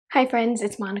Hi friends,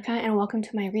 it's Monica and welcome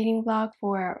to my reading vlog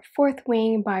for Fourth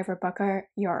Wing by Rebecca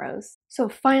Yarros. So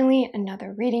finally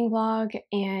another reading vlog,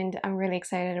 and I'm really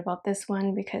excited about this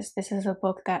one because this is a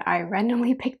book that I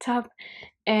randomly picked up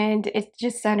and it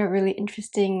just sounded really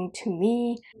interesting to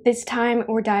me. This time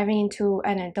we're diving into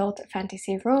an adult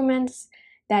fantasy romance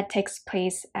that takes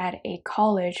place at a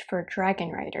college for dragon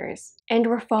riders. And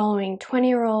we're following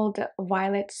 20-year-old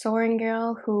Violet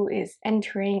Sorrengail, who is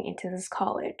entering into this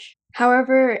college.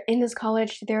 However, in this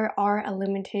college, there are a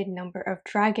limited number of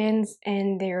dragons,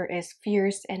 and there is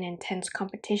fierce and intense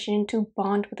competition to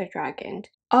bond with a dragon.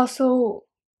 Also,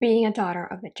 being a daughter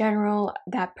of the general,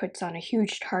 that puts on a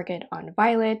huge target on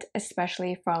Violet,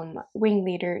 especially from wing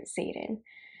leader Xaden.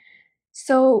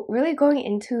 So really going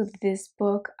into this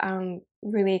book, I'm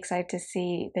really excited to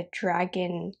see the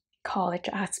dragon college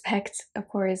aspect, of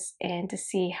course, and to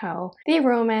see how the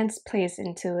romance plays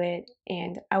into it.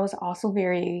 And I was also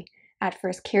very, at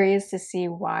first, curious to see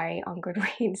why on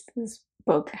Goodreads this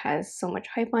book has so much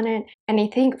hype on it. And I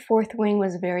think Fourth Wing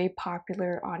was very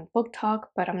popular on Book Talk,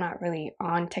 but I'm not really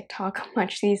on TikTok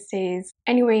much these days.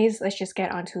 Anyways, let's just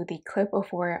get onto the clip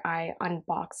before I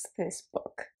unbox this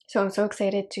book. So I'm so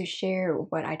excited to share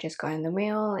what I just got in the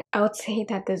mail. I would say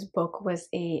that this book was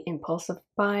a impulsive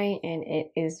buy and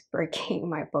it is breaking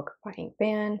my book buying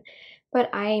ban, but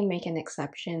I make an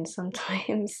exception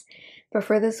sometimes. But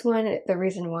for this one, the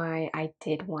reason why I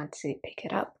did want to pick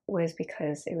it up was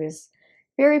because it was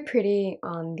very pretty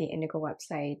on the Indigo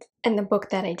website. And the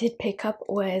book that I did pick up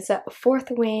was Fourth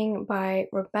Wing by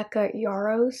Rebecca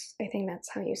Yarros. I think that's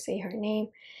how you say her name.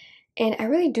 And I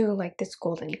really do like this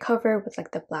golden cover with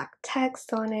like the black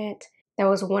text on it. That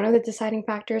was one of the deciding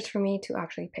factors for me to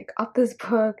actually pick up this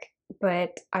book,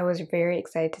 but I was very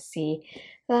excited to see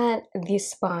that the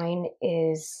spine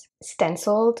is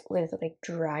stenciled with like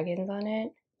dragons on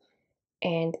it,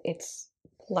 and it's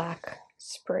black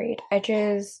sprayed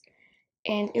edges,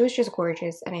 and it was just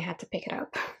gorgeous and I had to pick it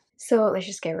up. So let's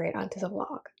just get right onto the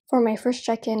vlog. For my first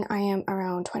check-in, I am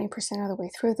around 20% of the way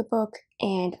through the book,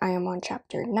 and I am on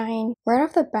chapter 9. Right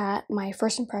off the bat, my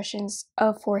first impressions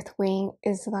of Fourth Wing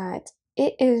is that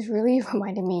it is really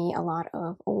reminding me a lot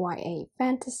of YA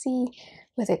fantasy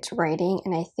with its writing,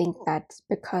 and I think that's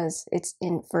because it's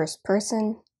in first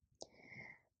person.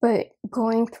 But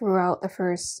going throughout the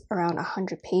first around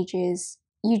 100 pages,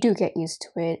 you do get used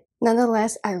to it.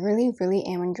 Nonetheless, I really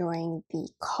am enjoying the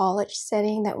college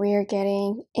setting that we are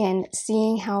getting, and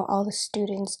seeing how all the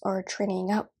students are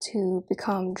training up to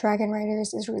become dragon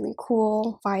riders is really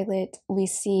cool. Violet, we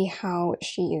see how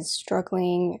she is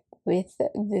struggling with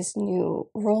this new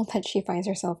role that she finds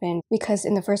herself in, because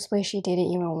in the first place she didn't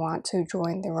even want to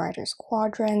join the Riders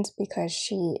Quadrant because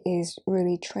she is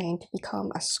really trained to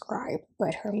become a scribe,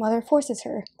 but her mother forces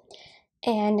her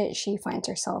and she finds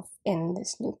herself in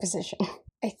this new position.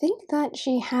 I think that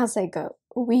she has like a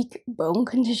weak bone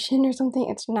condition or something.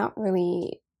 It's not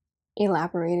really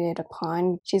elaborated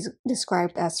upon. She's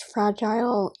described as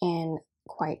fragile and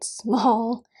quite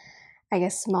small. I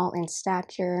guess small in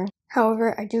stature.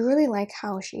 However, I do really like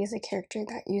how she is a character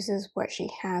that uses what she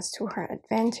has to her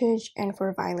advantage, and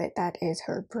for Violet that is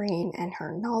her brain and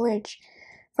her knowledge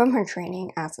from her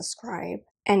training as a scribe.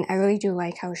 And I really do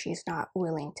like how she's not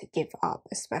willing to give up,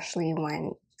 especially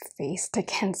when faced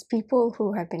against people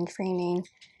who have been training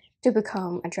to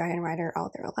become a dragon rider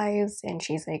all their lives, and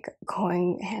she's like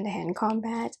going hand-to-hand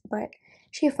combat, but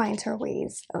she finds her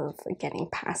ways of getting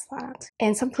past that.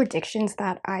 And some predictions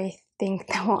that I think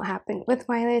that won't happen with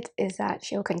Violet is that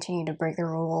she'll continue to break the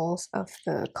rules of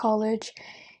the college,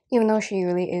 even though she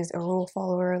really is a rule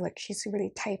follower, like she's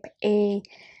really type A.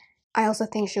 I also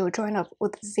think she'll join up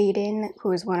with Xaden,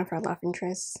 who is one of her love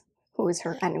interests, who is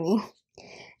her enemy,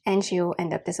 and she'll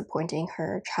end up disappointing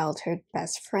her childhood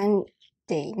best friend,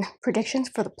 Dane. Predictions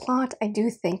for the plot, I do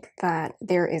think that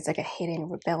there is like a hidden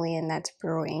rebellion that's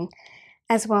brewing,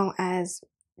 as well as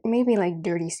maybe like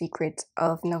dirty secrets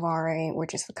of Navarre,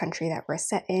 which is the country that we're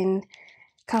set in,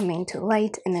 coming to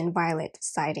light, and then Violet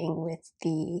siding with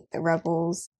the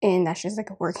rebels. And that's just like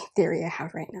a working theory I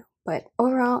have right now. But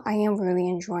overall, I am really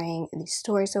enjoying the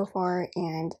story so far,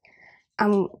 and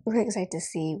I'm really excited to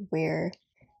see where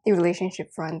the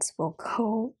relationship fronts will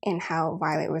go and how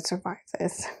Violet would survive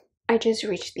this. I just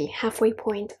reached the halfway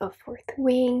point of Fourth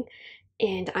Wing,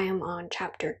 and I am on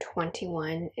chapter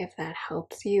 21, if that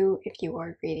helps you if you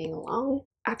are reading along.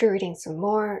 After reading some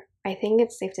more, I think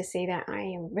it's safe to say that I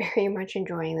am very much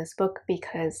enjoying this book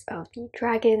because of the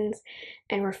dragons,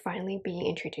 and we're finally being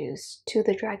introduced to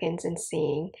the dragons and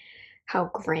seeing how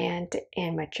grand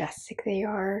and majestic they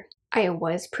are. I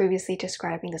was previously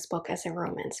describing this book as a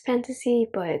romance fantasy,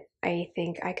 but I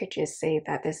think I could just say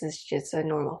that this is just a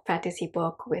normal fantasy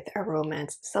book with a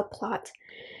romance subplot.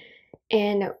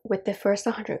 And with the first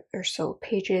 100 or so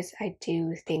pages, I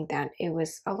do think that it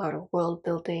was a lot of world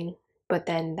building, but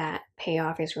then that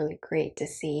payoff is really great to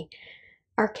see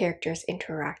our characters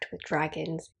interact with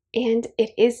dragons. And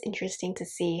it is interesting to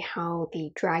see how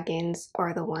the dragons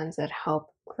are the ones that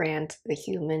help grant the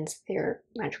humans their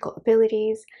magical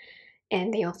abilities,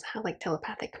 and they also have like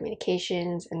telepathic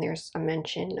communications, and there's a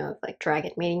mention of like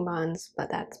dragon mating bonds, but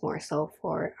that's more so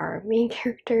for our main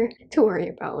character to worry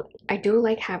about. I do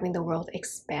like having the world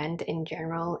expand in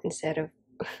general instead of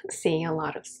seeing a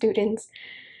lot of students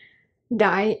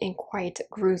die in quite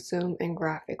gruesome and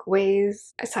graphic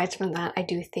ways. Aside from that, I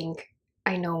do think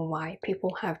I know why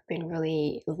people have been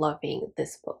really loving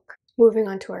this book. Moving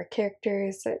on to our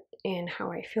characters and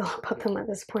how I feel about them at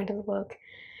this point of the book.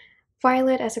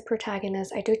 Violet as a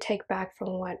protagonist, I do take back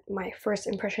from what my first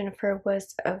impression of her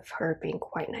was, of her being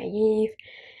quite naive,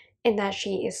 and that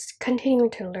she is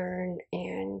continuing to learn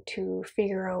and to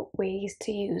figure out ways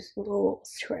to use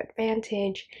rules to her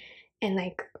advantage, and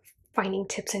like finding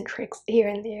tips and tricks here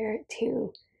and there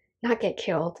to not get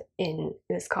killed in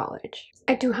this college.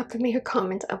 I do have to make a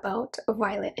comment about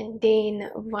Violet and Dane.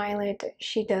 Violet,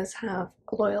 she does have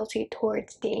loyalty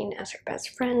towards Dane as her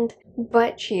best friend,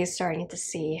 but she is starting to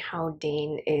see how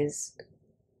Dane is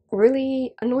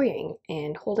really annoying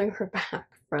and holding her back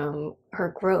from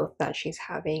her growth that she's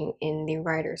having in the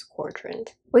writer's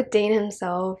quadrant. With Dane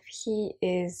himself, he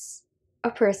is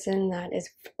a person that is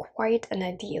quite an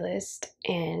idealist,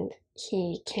 and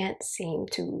he can't seem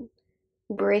to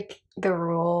break the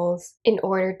rules in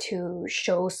order to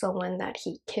show someone that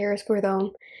he cares for them.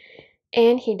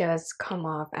 And he does come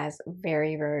off as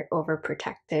very, very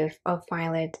overprotective of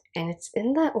Violet, and it's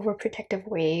in that overprotective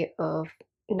way of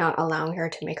not allowing her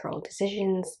to make her own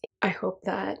decisions. I hope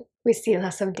that we see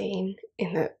less of Dane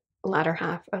in the latter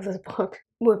half of this book.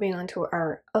 Moving on to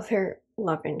our other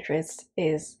love interest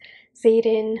is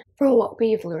Xaden. From what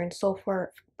we've learned so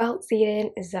far about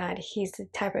Xaden is that he's the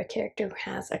type of character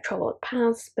who has a troubled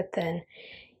past, but then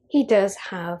he does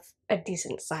have a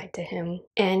decent side to him,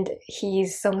 and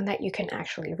he's someone that you can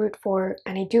actually root for.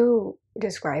 And I do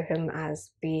describe him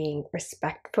as being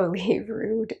respectfully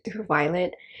rude to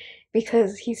Violet,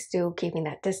 because he's still keeping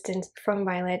that distance from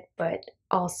Violet, but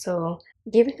also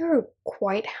giving her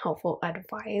quite helpful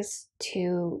advice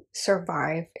to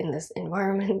survive in this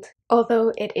environment.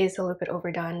 Although it is a little bit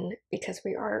overdone because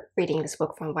we are reading this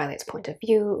book from Violet's point of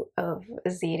view, of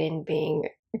Xaden being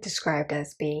described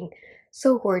as being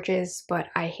so gorgeous, but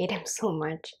I hate him so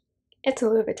much. It's a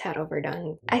little bit tad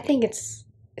overdone. I think it's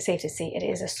safe to say it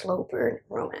is a slow burn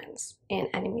romance and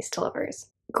enemies to lovers.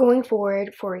 Going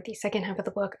forward for the second half of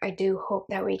the book, I do hope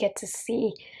that we get to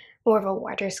see more of a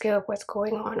wider scale of what's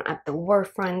going on at the war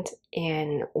front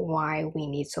and why we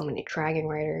need so many dragon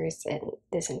riders in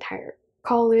this entire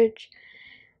college.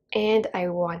 And I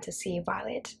want to see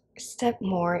Violet step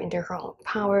more into her own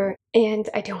power, and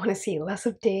I don't want to see less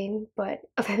of Dane, but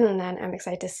other than that, I'm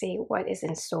excited to see what is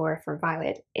in store for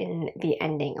Violet in the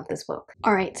ending of this book.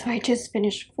 Alright, so I just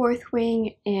finished Fourth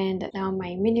Wing, and now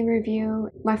my mini review.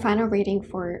 My final rating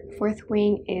for Fourth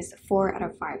Wing is 4 out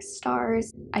of 5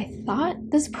 stars. I thought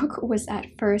this book was at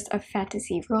first a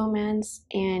fantasy romance,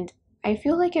 and I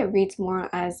feel like it reads more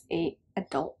as a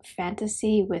adult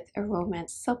fantasy with a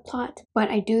romance subplot, but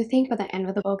I do think by the end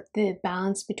of the book the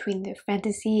balance between the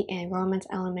fantasy and romance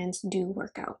elements do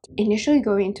work out. Initially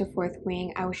going into Fourth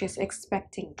Wing, I was just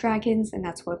expecting dragons, and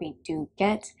that's what we do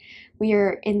get. We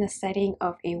are in the setting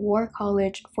of a war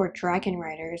college for dragon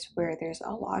riders where there's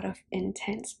a lot of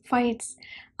intense fights,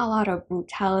 a lot of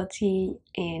brutality,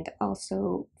 and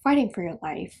also fighting for your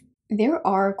life. There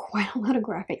are quite a lot of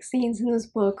graphic scenes in this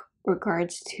book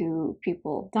regards to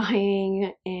people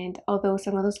dying, and although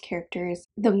some of those characters,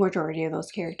 the majority of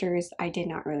those characters, I did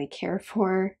not really care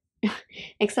for,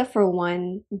 except for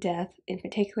one death in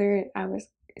particular I was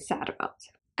sad about.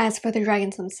 As for the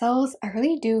dragons themselves, I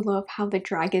really do love how the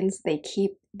dragons, they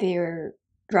keep their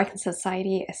dragon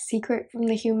society a secret from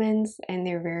the humans, and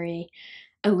they're very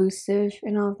elusive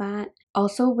and all that.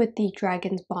 Also with the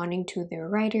dragons bonding to their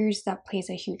riders, that plays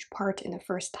a huge part in the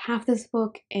first half of this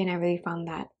book, and I really found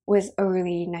that was a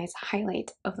really nice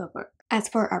highlight of the book. As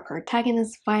for our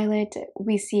protagonist Violet,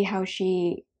 we see how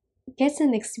she gets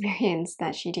an experience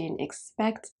that she didn't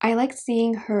expect. I like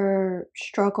seeing her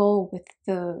struggle with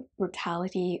the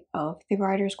brutality of the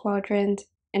Riders Quadrant,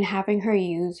 and having her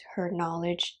use her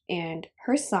knowledge and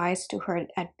her size to her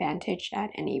advantage at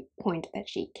any point that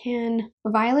she can.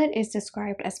 Violet is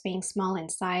described as being small in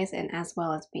size and as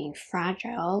well as being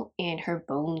fragile, and her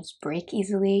bones break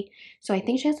easily. So I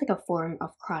think she has like a form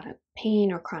of chronic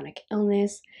pain or chronic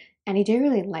illness. And I do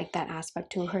really like that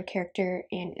aspect to her character,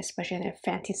 and especially in a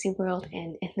fantasy world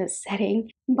and in this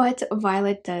setting. But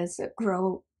Violet does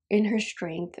grow in her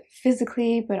strength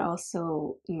physically, but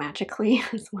also magically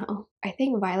as well. I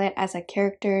think Violet as a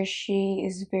character, she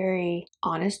is very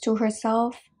honest to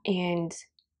herself and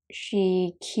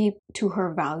she keep to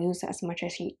her values as much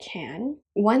as she can.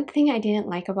 One thing I didn't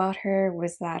like about her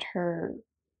was that her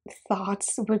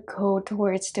thoughts would go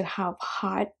towards to how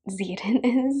hot Zayden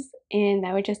is, and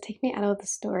that would just take me out of the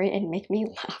story and make me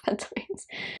laugh at times.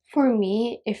 For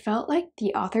me, it felt like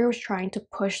the author was trying to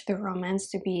push the romance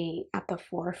to be at the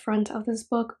forefront of this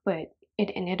book, but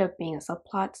it ended up being a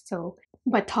subplot. So,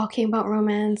 but talking about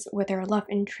romance with our love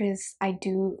interests, I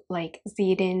do like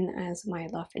Zayden as my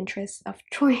love interest of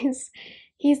choice.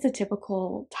 He's the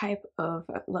typical type of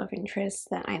love interest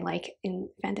that I like in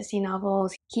fantasy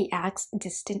novels. He acts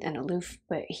distant and aloof,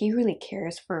 but he really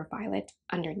cares for Violet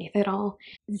underneath it all.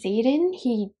 Zayden,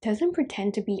 he doesn't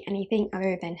pretend to be anything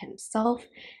other than himself,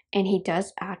 and he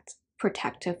does act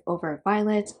protective over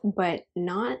Violet, but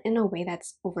not in a way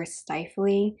that's over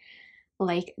stifling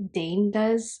like Dane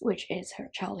does, which is her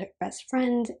childhood best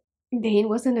friend. Dane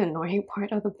was an annoying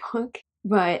part of the book,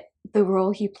 but the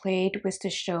role he played was to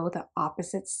show the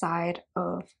opposite side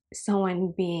of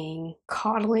someone being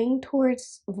coddling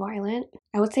towards Violet.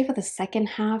 I would say for the second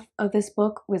half of this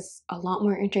book was a lot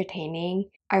more entertaining.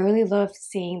 I really loved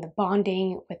seeing the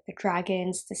bonding with the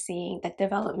dragons, to seeing the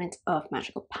development of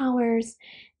magical powers,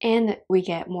 and we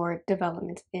get more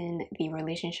development in the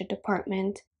relationship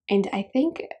department. And I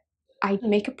think I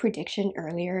make a prediction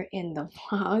earlier in the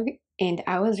vlog, and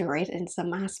I was right in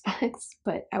some aspects,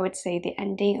 but I would say the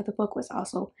ending of the book was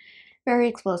also very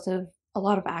explosive. A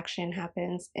lot of action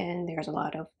happens, and there's a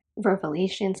lot of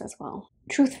revelations as well.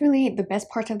 Truthfully, the best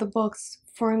part of the books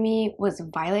for me was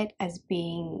Violet as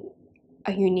being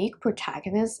a unique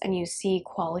protagonist, and you see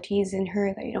qualities in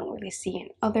her that you don't really see in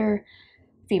other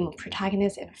female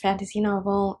protagonist in a fantasy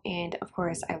novel, and of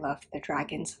course I love the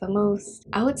dragons the most.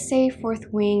 I would say Fourth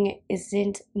Wing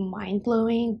isn't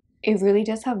mind-blowing. It really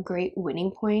does have great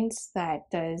winning points that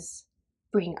does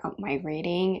bring up my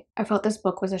rating. I felt this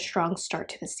book was a strong start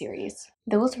to the series.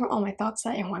 Those were all my thoughts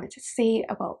that I wanted to say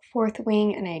about Fourth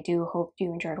Wing, and I do hope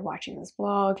you enjoyed watching this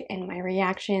vlog and my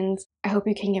reactions. I hope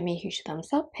you can give me a huge thumbs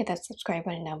up, hit that subscribe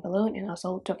button down below, and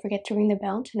also don't forget to ring the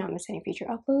bell to not miss any future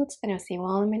uploads, and I'll see you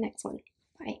all in my next one.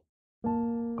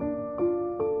 Bye.